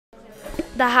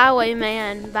The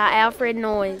Highwayman by Alfred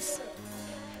Noyes.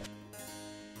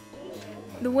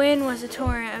 The wind was a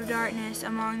torrent of darkness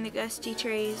among the gusty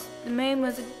trees. The moon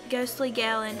was a ghostly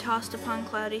gale and tossed upon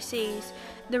cloudy seas.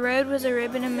 The road was a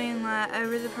ribbon of moonlight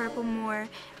over the purple moor,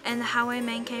 and the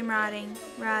highwayman came riding,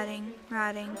 riding,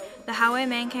 riding. The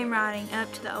highwayman came riding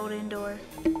up to the old inn door.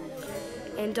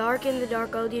 And dark in the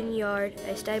dark old inn yard,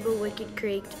 a stable wicket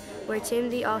creaked, where Tim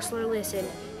the ostler listened.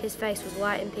 His face was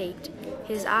white and peaked.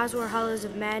 His eyes were hollows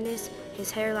of madness, his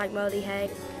hair like moldy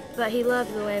hay. But he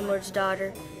loved the landlord's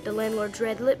daughter, the landlord's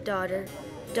red-lipped daughter.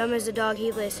 Dumb as a dog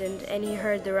he listened, and he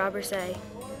heard the robber say,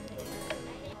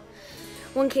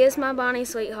 "One kiss, my bonny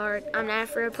sweetheart, I'm not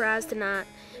for a prize tonight,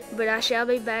 but I shall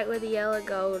be back with the yellow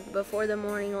gold before the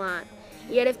morning light.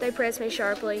 Yet if they press me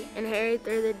sharply and harry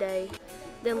through the day,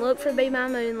 then look for me by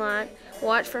moonlight,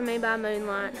 watch for me by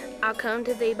moonlight. I'll come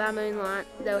to thee by moonlight,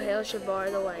 though hell should bar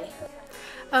the way."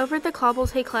 Over the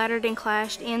cobbles he clattered and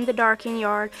clashed in the dark inn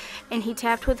yard, and he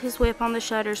tapped with his whip on the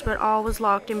shutters, but all was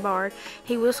locked and barred.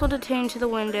 He whistled a tune to the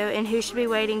window, and who should be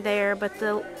waiting there but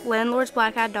the landlord's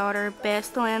black-eyed daughter, Bess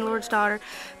the landlord's daughter,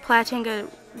 plaiting a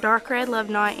dark red love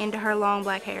knot into her long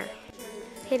black hair.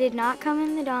 He did not come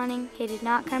in the dawning, he did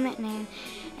not come at noon,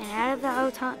 and out of the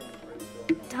old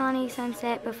tawny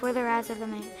sunset before the rise of the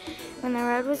moon. When the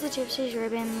road was a gypsy's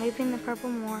ribbon, looping the purple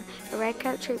moor, a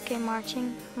red-coat troop came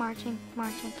marching, marching,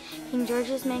 marching. King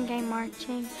George's men came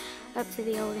marching up to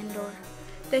the old inn door.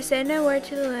 They said no word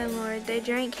to the landlord, they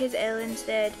drank his ale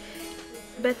instead,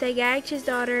 but they gagged his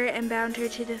daughter and bound her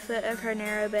to the foot of her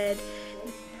narrow bed.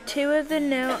 Two of them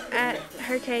knelt at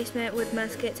her casement with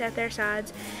muskets at their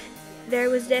sides.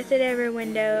 There was death at every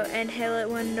window, and hell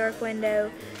at one dark window,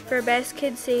 for Bess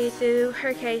could see through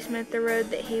her casement the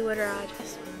road that he would ride.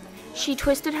 She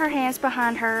twisted her hands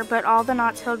behind her, but all the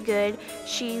knots held good.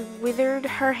 She withered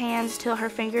her hands till her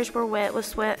fingers were wet with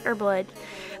sweat or blood.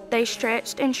 They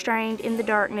stretched and strained in the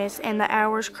darkness, and the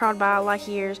hours crawled by like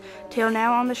years, till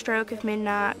now on the stroke of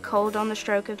midnight, cold on the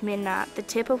stroke of midnight, the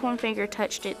tip of one finger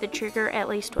touched it, the trigger at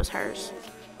least was hers.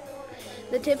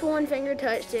 The tip of one finger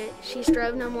touched it, she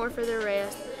strove no more for the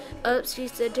rest. Up she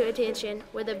stood to attention,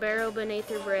 with a barrel beneath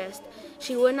her breast.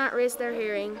 She would not risk their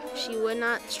hearing, she would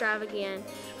not strive again,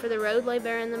 for the road lay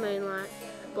bare in the moonlight,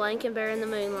 blank and bare in the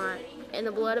moonlight, and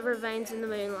the blood of her veins in the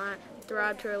moonlight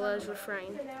throbbed to her love's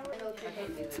refrain.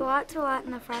 To light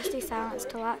in the frosty silence,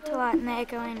 to light in the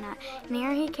echoing night.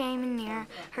 Nearer he came and nearer,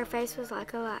 her face was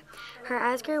like a light. Her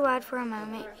eyes grew wide for a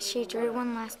moment, she drew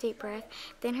one last deep breath.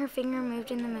 Then her finger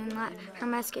moved in the moonlight, her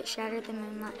musket shattered the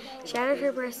moonlight, shattered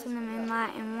her breast in the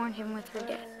moonlight, and warned him with her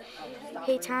death.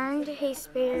 He turned, he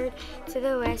speared to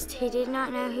the west, he did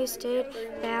not know who stood,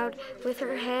 bowed, with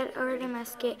her head o'er the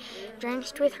musket,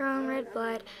 drenched with her own red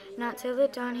blood. Not till the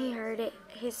dawn he heard it,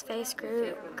 his face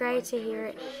grew gray to hear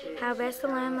it, how Bess the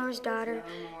landlord's daughter,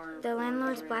 the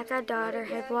landlord's black-eyed daughter,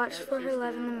 had watched for her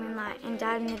love in the moonlight, and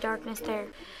died in the darkness there.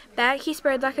 Back he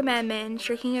spurred like a madman,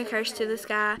 shrieking a curse to the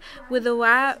sky, with the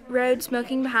white road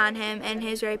smoking behind him, and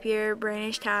his rapier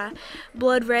brandished high.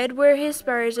 Blood red were his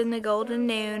spurs in the golden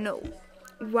noon,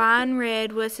 wine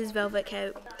red was his velvet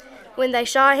coat. When they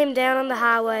shot him down on the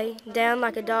highway, down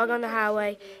like a dog on the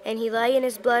highway, and he lay in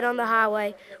his blood on the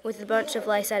highway, with a bunch of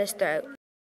lace at his throat.